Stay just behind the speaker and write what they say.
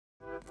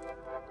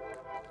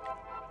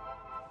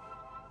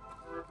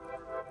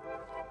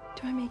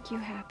Do I make you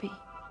happy?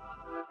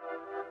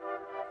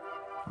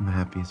 I'm the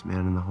happiest man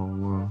in the whole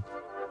world.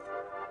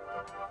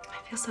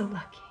 I feel so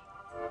lucky.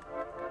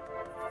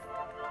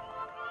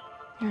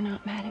 You're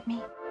not mad at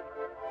me?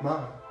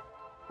 Mom,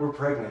 we're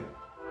pregnant.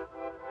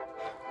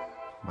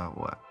 About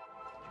what?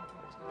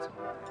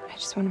 I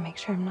just want to make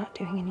sure I'm not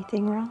doing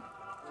anything wrong.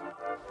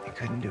 You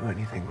couldn't do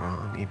anything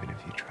wrong, even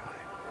if you tried.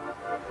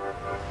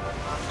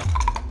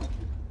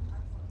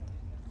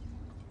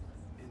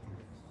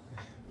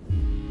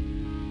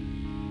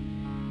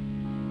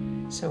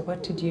 So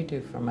what did you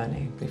do for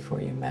money before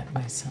you met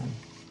my son?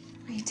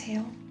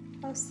 Retail,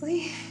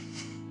 mostly.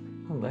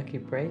 A lucky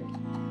break.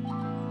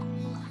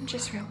 I'm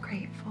just real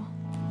grateful.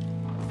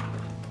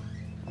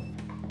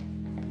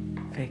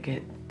 Fake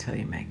it till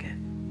you make it.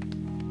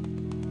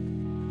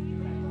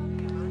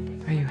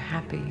 Are you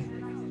happy?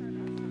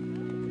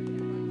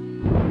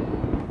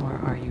 Or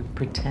are you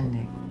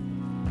pretending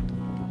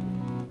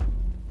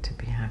to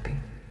be happy?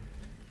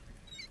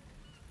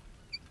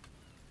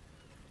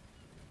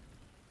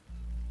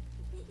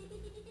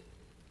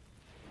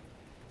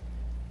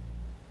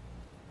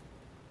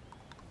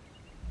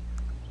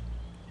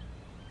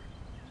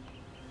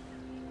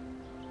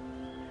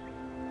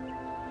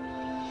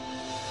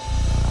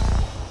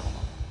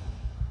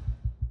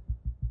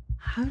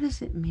 How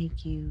does it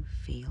make you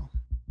feel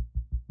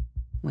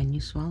when you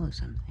swallow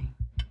something?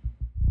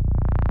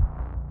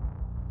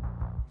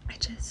 I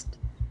just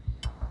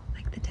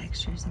like the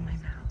textures in my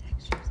mouth.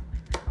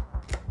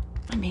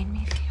 It made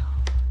me feel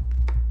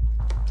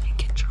in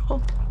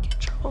control.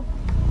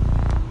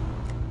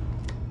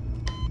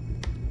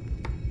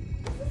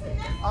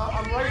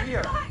 I'm right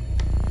here.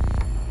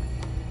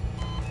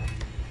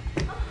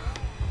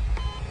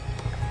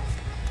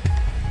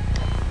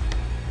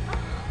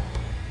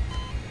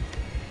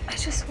 I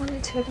just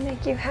wanted to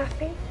make you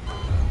happy.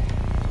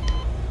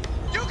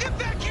 You get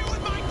back here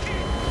with my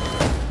kid!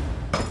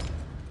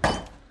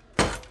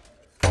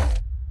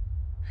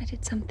 I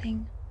did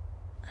something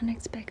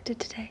unexpected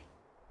today.